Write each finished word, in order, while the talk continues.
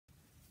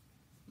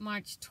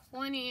March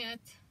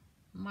 20th,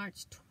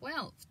 March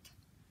 12th,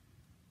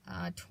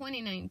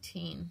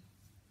 2019,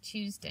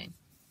 Tuesday.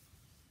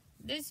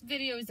 This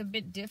video is a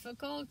bit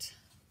difficult,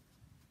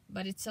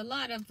 but it's a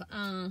lot of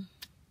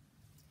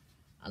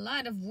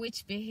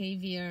witch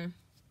behavior,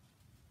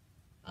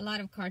 a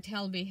lot of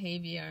cartel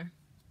behavior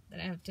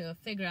that I have to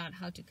figure out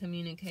how to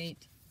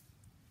communicate.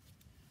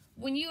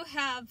 When you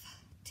have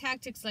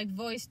tactics like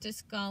voice to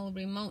skull,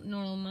 remote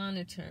neural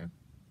monitor,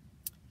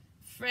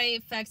 fray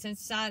effects, and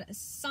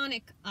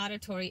sonic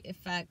auditory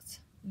effects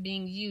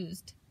being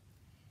used,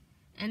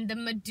 and the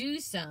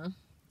Medusa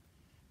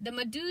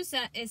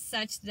is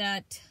such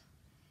that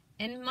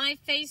in my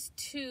phase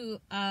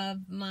 2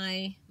 of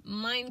my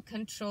mind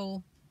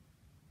control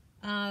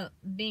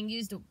being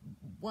used,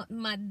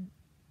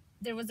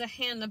 there was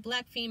a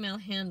black female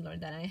handler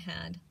that I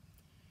had,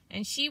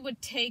 and she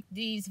would take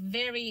these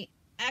very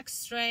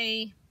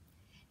X-ray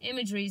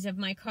imageries of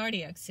my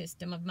cardiac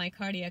system, of my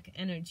cardiac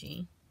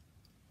energy,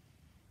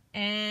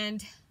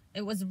 and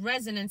it was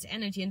resonance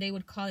energy, and they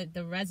would call it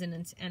the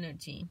resonance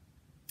energy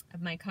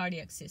of my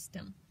cardiac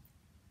system.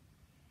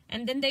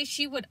 And then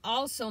she would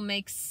also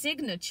make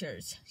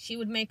signatures. She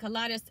would make a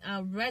lot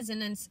of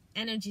resonance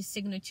energy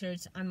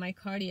signatures on my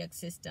cardiac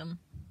system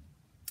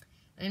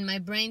and my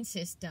brain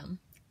system.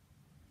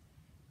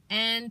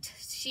 And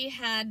she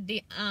had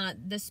the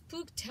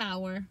spook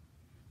tower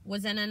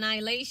was an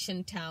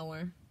annihilation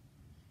tower.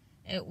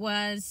 It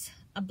was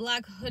a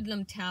black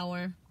hoodlum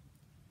tower.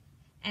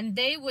 And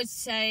they would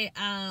say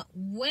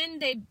when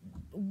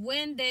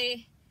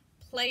they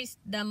placed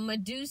the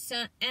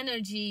Medusa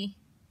energy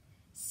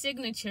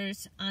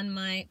signatures on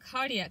my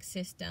cardiac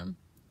system,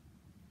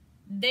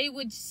 they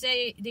would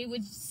say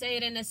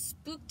it in a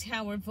spook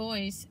tower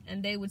voice,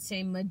 and they would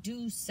say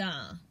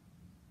Medusa.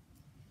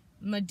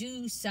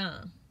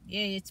 Medusa.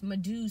 Yeah, it's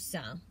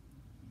Medusa.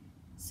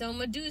 So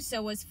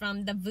Medusa was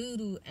from the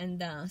voodoo and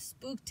the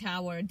spook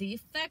tower. The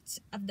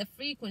effects of the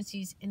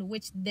frequencies in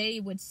which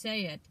they would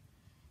say it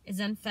is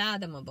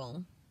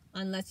unfathomable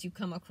unless you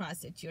come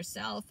across it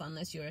yourself,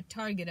 unless you're a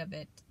target of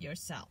it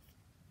yourself.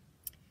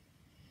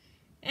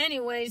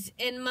 Anyways,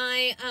 in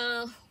my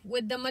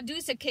with the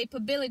Medusa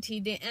capability,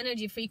 the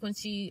energy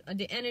frequency,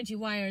 the energy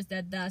wires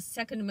that the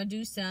second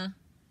Medusa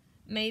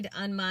made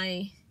on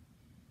my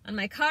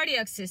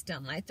cardiac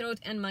system, my throat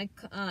and my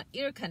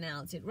ear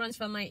canals. It runs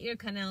from my ear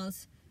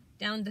canals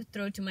down the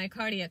throat to my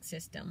cardiac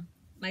system.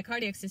 My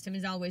cardiac system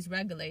is always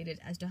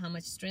regulated as to how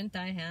much strength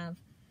I have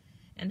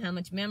and how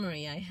much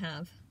memory I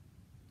have.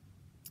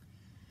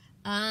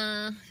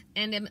 And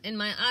in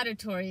my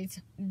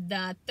auditories,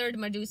 the third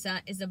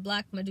Medusa is a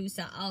black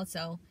Medusa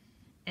also,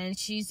 and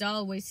she's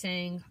always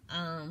saying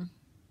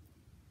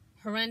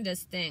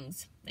horrendous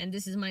things, and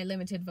this is my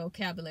limited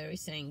vocabulary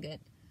saying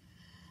it.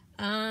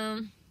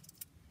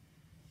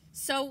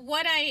 So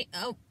what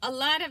a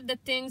lot of the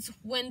things,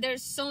 when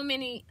there's so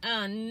many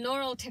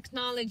neural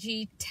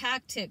technology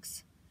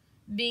tactics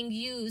being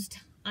used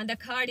on the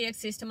cardiac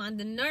system, on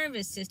the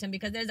nervous system,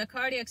 because there's a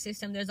cardiac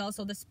system, there's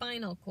also the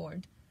spinal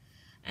cord,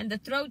 and the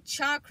throat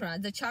chakra,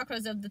 the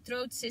chakras of the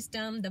throat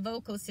system, the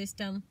vocal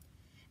system,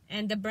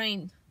 and the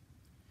brain.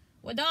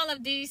 With all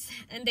of these,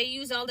 and they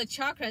use all the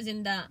chakras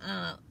in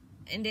the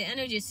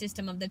energy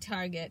system of the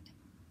target.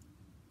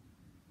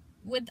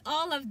 With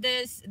all of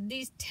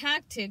these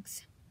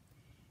tactics,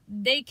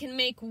 they can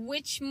make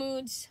witch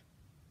moods.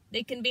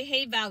 They can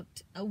behave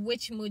out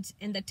witch moods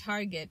in the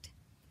target.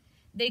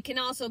 They can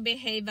also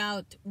behave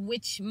out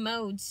witch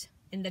modes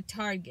in the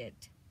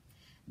target.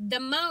 The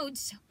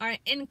modes are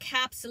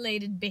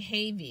encapsulated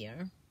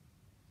behavior,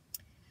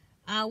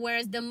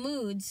 whereas the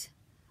moods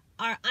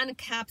are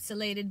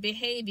uncapsulated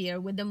behavior.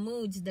 With the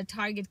moods, the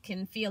target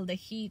can feel the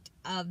heat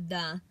of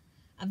the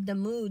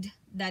mood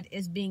that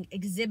is being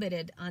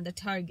exhibited on the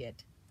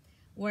target.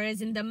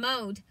 Whereas in the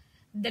mode,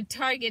 the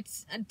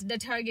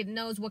target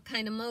knows what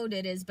kind of mode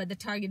it is, but the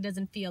target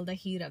doesn't feel the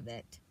heat of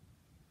it.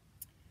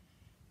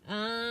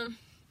 And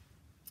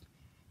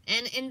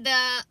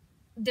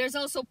there's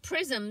also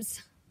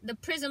prisms. The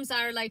prisms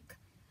are like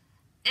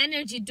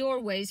energy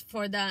doorways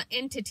for the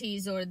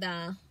entities or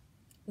the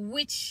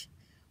witches,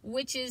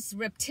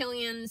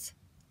 reptilians,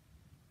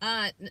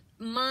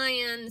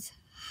 Mayans,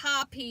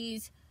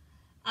 Hopis.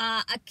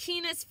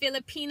 Aquinas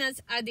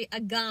Filipinas are the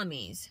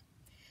Agamis.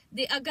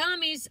 The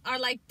Agamis are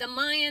like the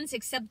Mayans,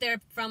 except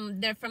they're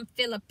from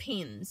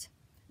Philippines.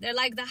 They're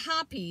like the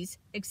Hopis,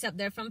 except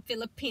they're from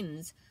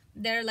Philippines.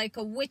 They're like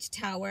a witch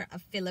tower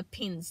of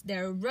Philippines.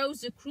 They're a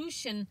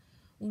Rosicrucian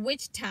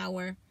witch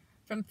tower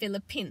from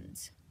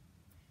Philippines.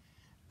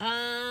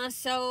 And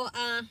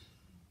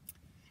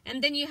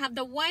then you have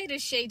the whiter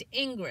shade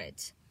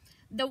ingrates.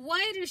 The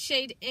whiter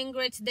shade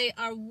ingrates, they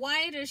are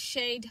whiter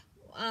shade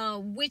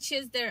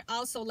witches. They're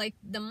also like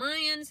the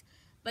Mayans,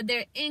 but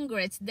they're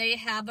ingrates. They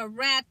have a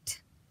rat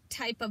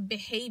type of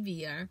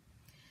behavior.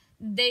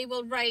 They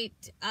will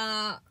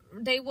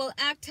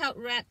act out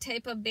rat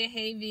type of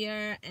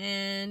behavior,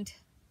 and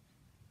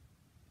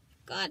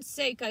God's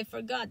sake, I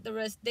forgot the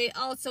rest. They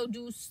also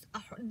do a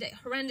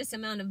horrendous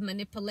amount of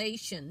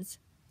manipulations.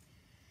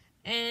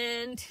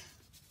 And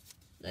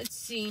let's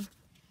see.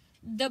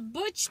 The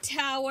butch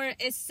tower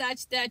is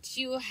such that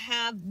you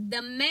have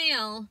the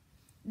male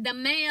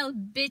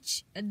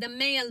bitches,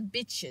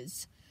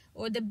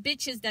 or the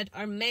bitches that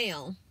are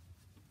male,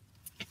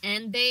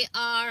 and they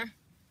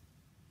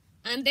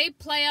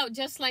play out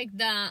just like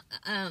the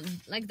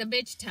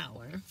bitch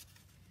tower.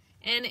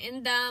 And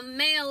in the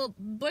male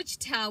butch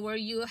tower,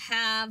 you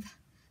have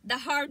the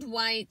hard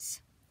whites,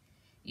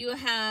 you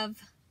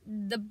have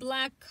the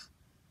black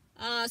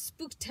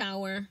spook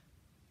tower,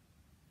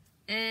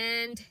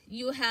 and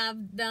you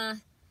have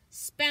the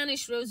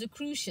Spanish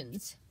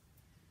Rosicrucians,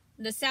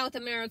 the South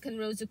American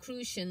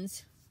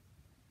Rosicrucians,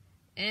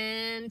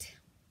 and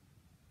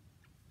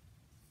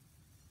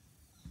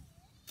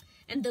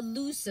the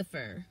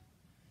Lucifer.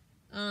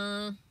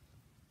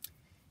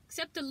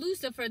 Except the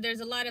Lucifer,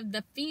 there's a lot of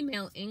the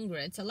female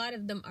ingrates. A lot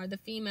of them are the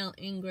female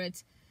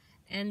ingrates.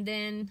 And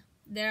then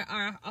there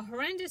are a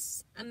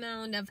horrendous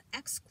amount of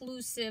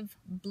exclusive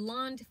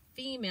blonde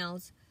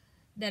females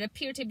that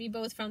appear to be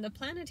both from the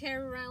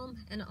planetary realm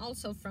and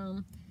also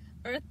from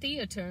Earth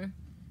Theater.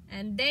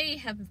 And they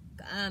have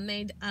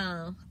made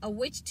a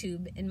witch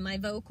tube in my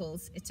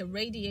vocals. It's a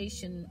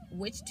radiation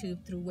witch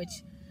tube through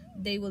which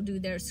they will do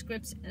their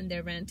scripts and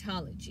their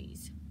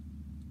rantologies.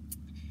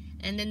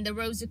 And then the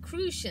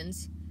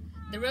Rosicrucians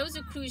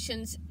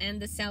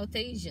and the South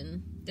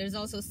Asian. There's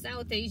also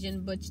South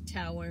Asian butch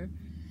tower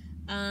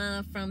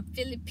from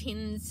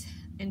Philippines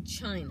and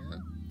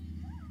China.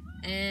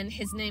 And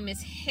his name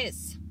is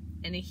Hiss.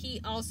 And he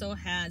also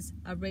has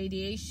a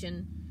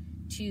radiation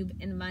tube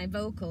in my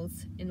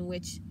vocals in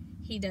which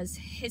he does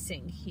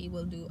hissing. He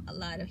will do a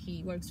lot of,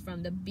 he works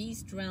from the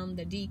beast realm,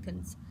 the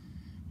deacons,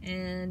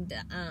 and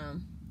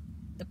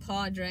the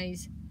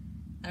Padres,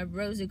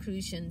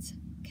 Rosicrucians,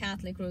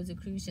 Catholic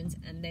Rosicrucians,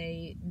 and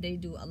they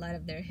do a lot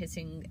of their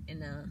hissing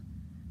in a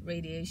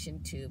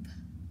radiation tube.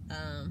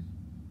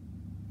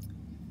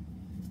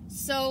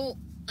 So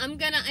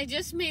I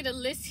just made a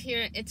list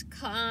here. It's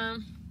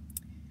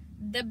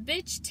the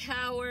bitch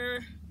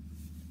tower,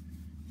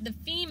 the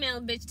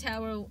female bitch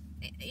tower.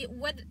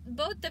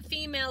 Both the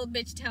female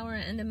bitch tower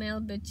and the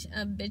male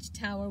bitch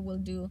tower will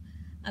do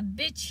a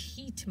bitch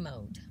heat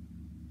mode.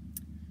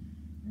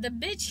 The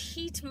bitch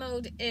heat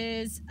mode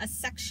is a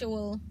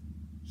sexual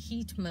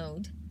heat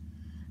mode.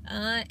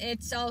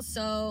 It's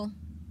also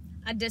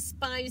a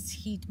despise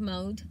heat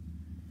mode.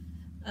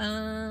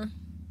 A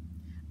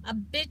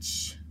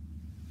bitch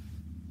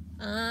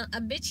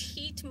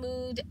heat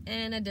mood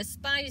and a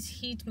despise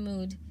heat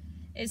mood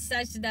is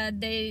such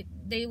that they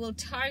will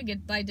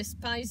target by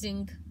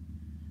despising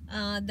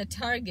the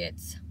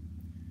targets.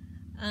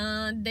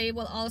 They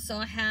will also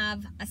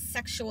have a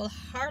sexual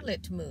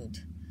harlot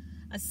mood.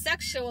 A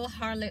sexual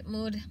harlot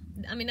mood,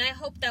 I mean, I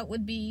hope that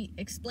would be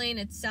explain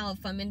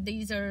itself. I mean,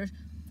 these are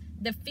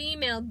the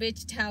female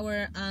bitch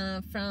tower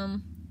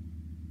from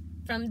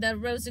the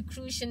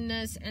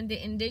Rosicrucianness and the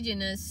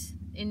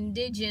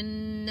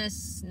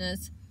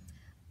indigenousness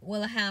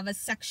will have a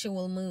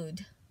sexual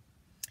mood.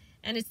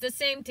 And it's the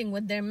same thing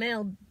with their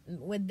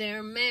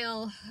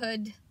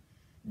malehood.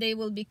 They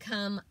will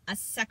become a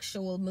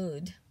sexual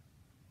mood.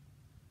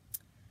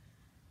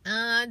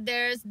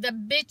 There's the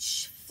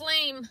bitch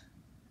flame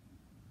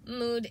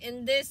mood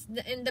in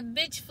the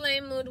bitch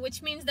flame mood,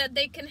 which means that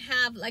they can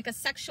have like a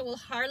sexual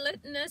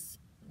harlotness,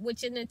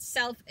 which in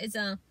itself is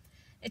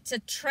it's a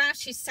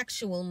trashy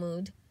sexual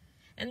mood.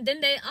 And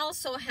then they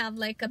also have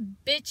like a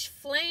bitch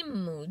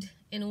flame mood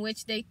in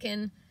which they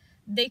can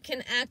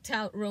act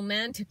out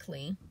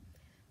romantically.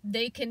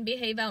 They can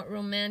behave out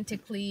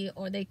romantically,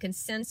 or they can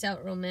sense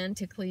out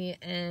romantically,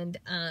 and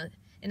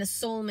in a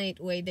soulmate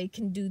way they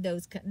can do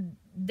those. Because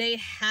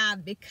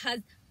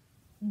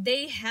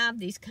they have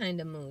these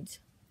kind of moods.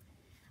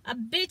 A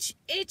bitch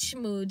itch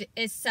mood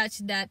is such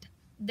that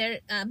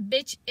a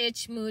bitch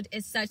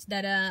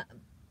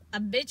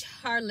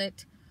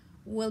harlot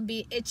will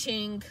be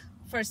itching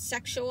for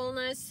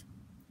sexualness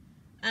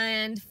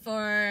and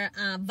for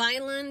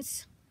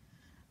violence,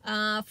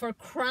 for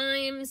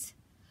crimes,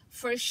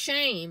 for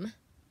shame,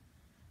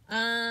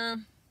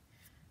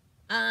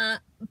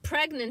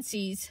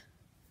 pregnancies,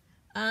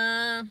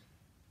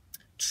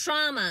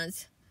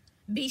 traumas,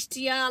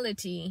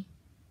 bestiality,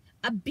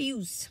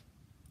 abuse.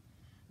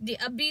 The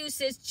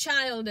abuse is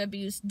child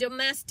abuse,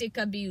 domestic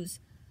abuse.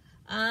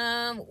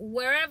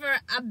 Wherever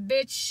a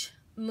bitch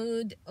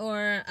mood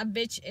or a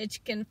bitch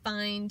itch can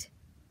find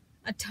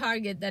a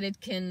target that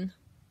it can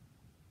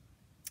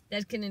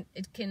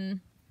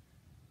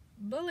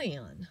bully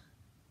on.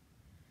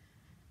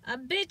 A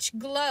bitch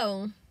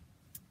glow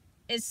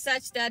is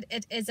such that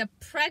it is a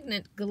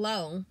pregnant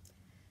glow.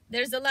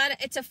 There's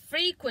it's a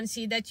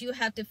frequency that you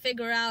have to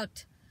figure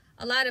out.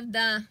 A lot of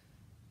the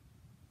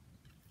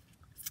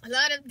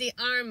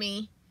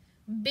army,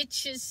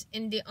 bitches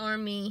in the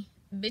army,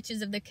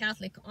 bitches of the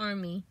Catholic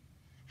army,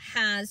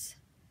 has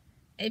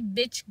a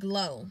bitch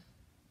glow.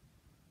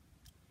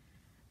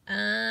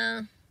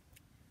 A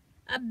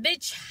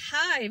bitch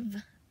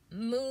hive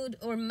mood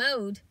or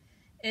mode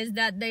is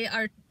that they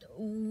are,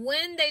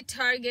 when they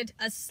target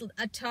a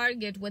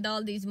target with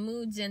all these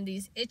moods and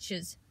these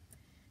itches,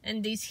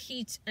 and these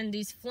heats and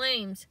these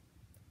flames,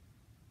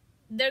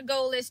 their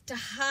goal is to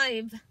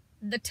hive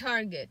the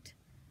target.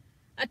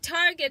 A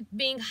target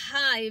being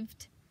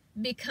hived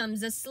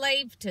becomes a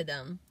slave to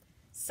them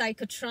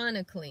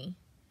psychotronically.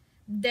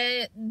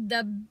 The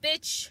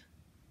bitch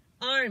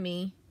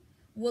army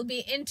will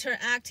be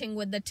interacting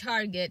with the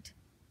target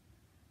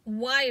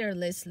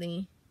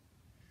wirelessly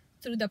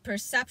through the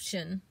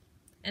perception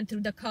and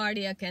through the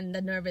cardiac and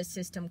the nervous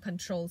system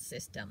control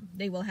system.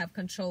 They will have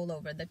control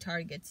over the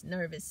target's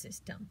nervous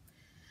system.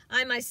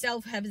 I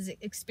myself have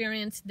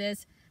experienced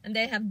this, and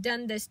they have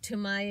done this to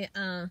my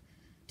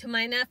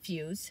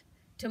nephews,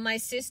 to my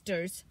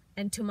sisters,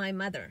 and to my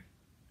mother.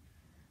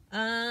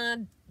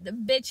 The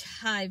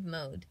bitch hive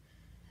mode.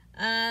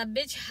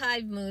 Bitch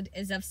hive mode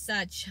is of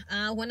such.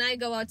 When I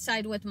go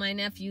outside with my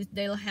nephews,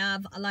 they'll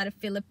have a lot of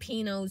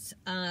Filipinos,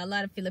 a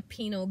lot of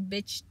Filipino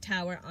bitch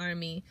tower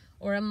army,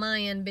 or a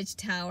Mayan bitch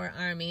tower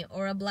army,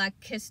 or a Black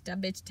Kista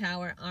bitch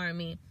tower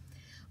army,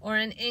 or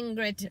an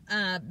ingrate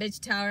bitch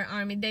tower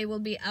army. They will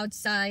be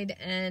outside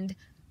and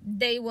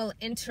they will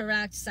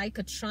interact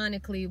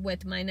psychotronically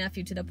with my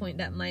nephew to the point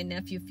that my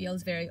nephew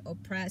feels very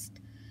oppressed,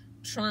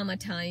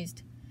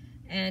 traumatized.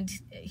 And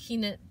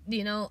he,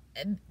 you know,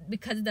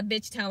 because the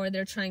bitch tower,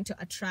 they're trying to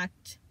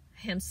attract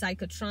him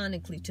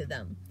psychotronically to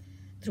them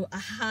through a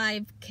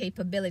hive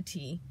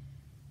capability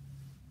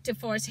to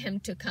force him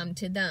to come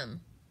to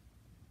them.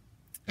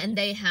 And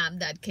they have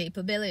that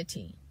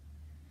capability.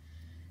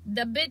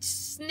 The bitch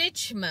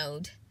snitch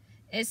mode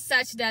is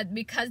such that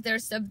because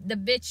the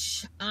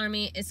bitch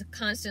army is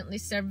constantly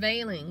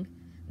surveilling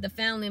the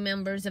family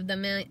members of the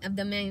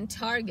main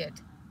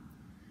target,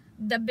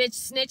 the bitch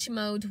snitch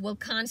mode will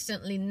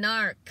constantly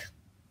narc,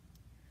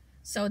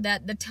 so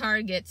that the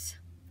targets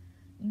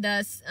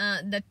that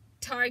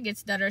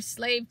are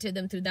slave to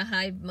them through the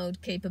hive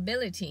mode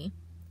capability,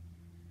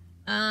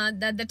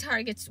 that the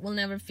targets will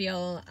never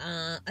feel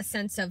a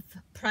sense of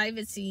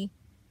privacy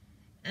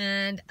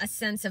and a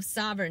sense of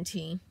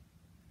sovereignty,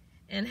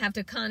 and have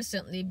to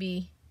constantly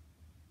be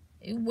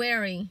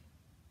wary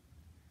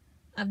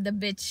of the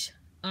bitch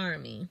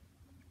army.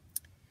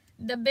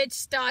 The bitch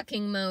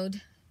stalking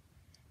mode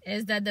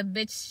is that the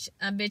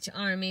bitch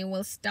army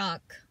will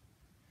stalk,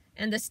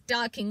 and the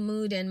stalking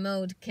mood and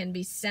mode can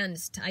be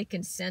sensed. I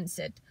can sense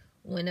it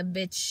when a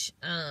bitch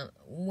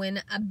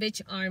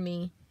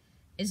army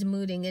is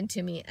mooting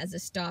into me as a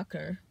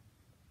stalker.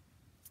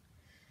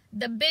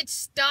 The bitch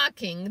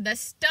stalking. The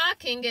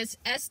stalking is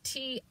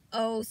stalking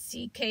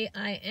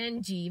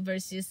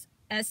versus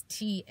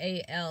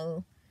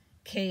stalking.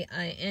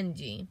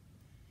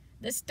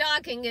 The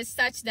stalking is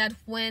such that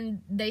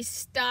when they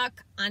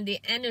stalk on the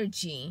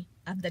energy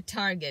of the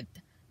target,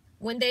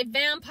 when they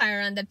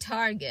vampire on the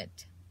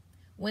target,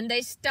 when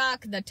they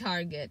stalk the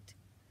target,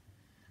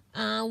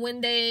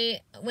 when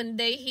they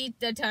heat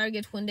the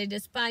target, when they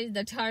despise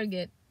the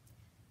target,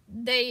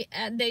 they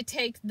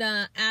take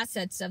the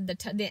assets of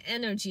the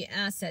energy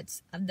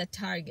assets of the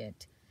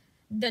target,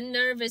 the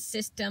nervous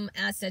system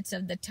assets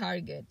of the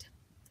target,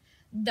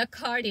 the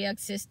cardiac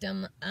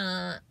system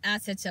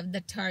assets of the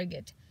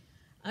target.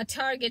 A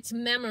target's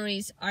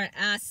memories are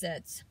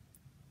assets.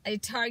 A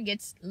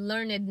target's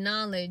learned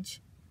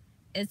knowledge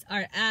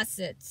are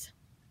assets.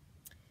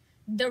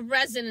 The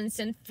resonance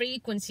and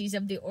frequencies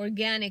of the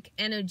organic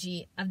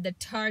energy of the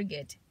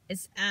target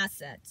is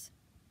assets.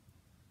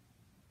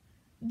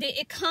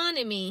 The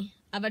economy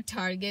of a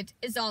target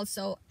is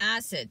also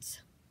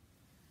assets.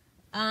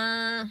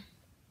 Let's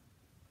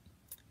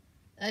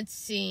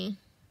see.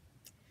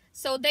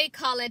 So they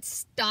call it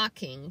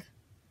stalking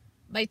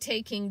by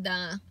taking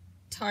the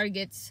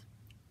target's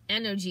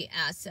energy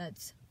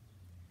assets.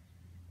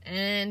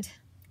 And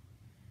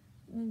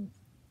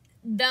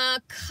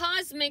the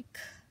cosmic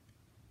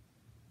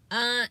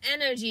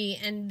energy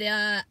and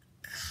the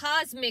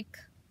cosmic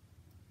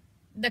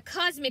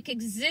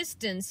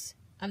existence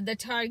of the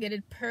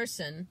targeted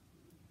person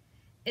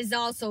is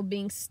also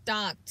being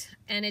stalked,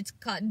 and it's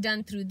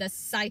done through the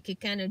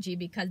psychic energy,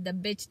 because the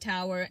bitch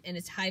tower and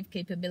its hive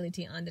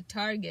capability on the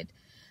target,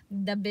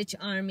 the bitch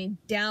army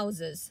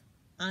douses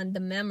on the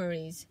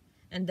memories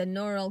and the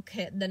neural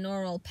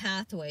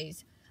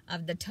pathways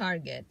of the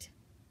target.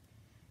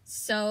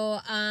 So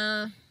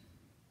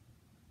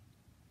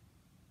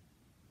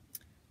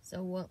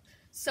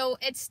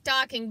it's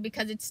stalking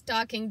because it's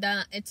stalking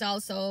it's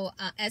also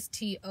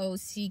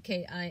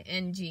stalking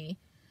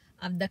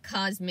of the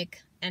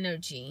cosmic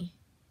energy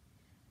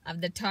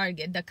of the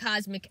target. The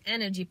cosmic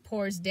energy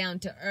pours down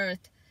to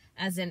earth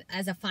as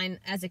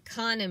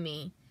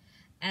economy,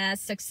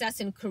 as success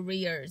in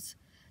careers,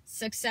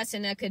 success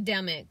in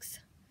academics,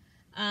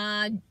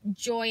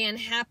 joy and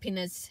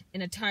happiness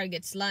in a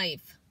target's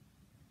life.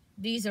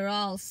 These are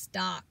all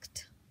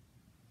stalked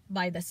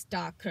by the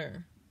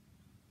stalker,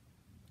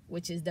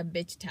 which is the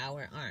bitch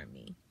tower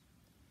army.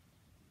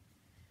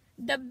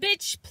 The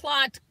bitch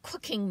plot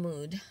cooking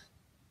mood.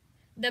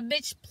 The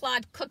bitch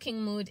plot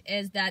cooking mood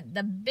is that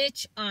the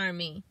bitch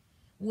army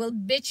will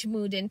bitch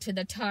mood into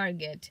the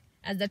target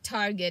as the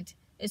target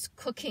is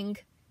cooking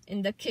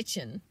in the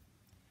kitchen.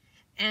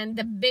 And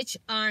the bitch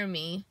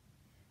army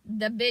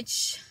the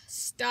bitch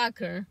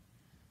stalker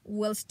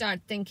will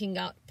start thinking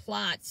out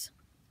plots,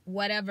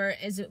 whatever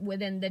is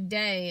within the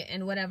day,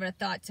 and whatever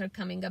thoughts are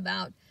coming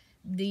about.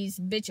 These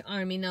bitch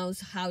army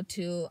knows how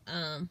to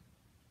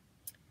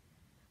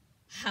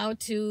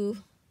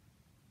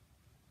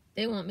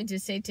they want me to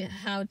say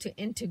how to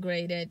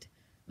integrate it,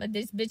 but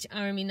this bitch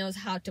army knows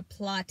how to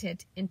plot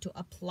it into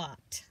a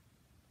plot.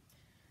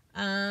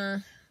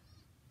 Against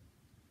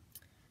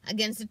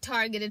the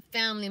targeted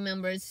family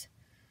members,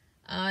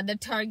 the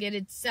target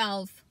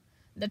itself,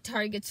 the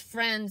target's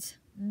friends,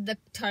 the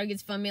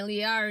target's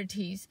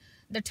familiarities,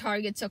 the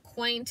target's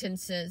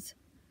acquaintances.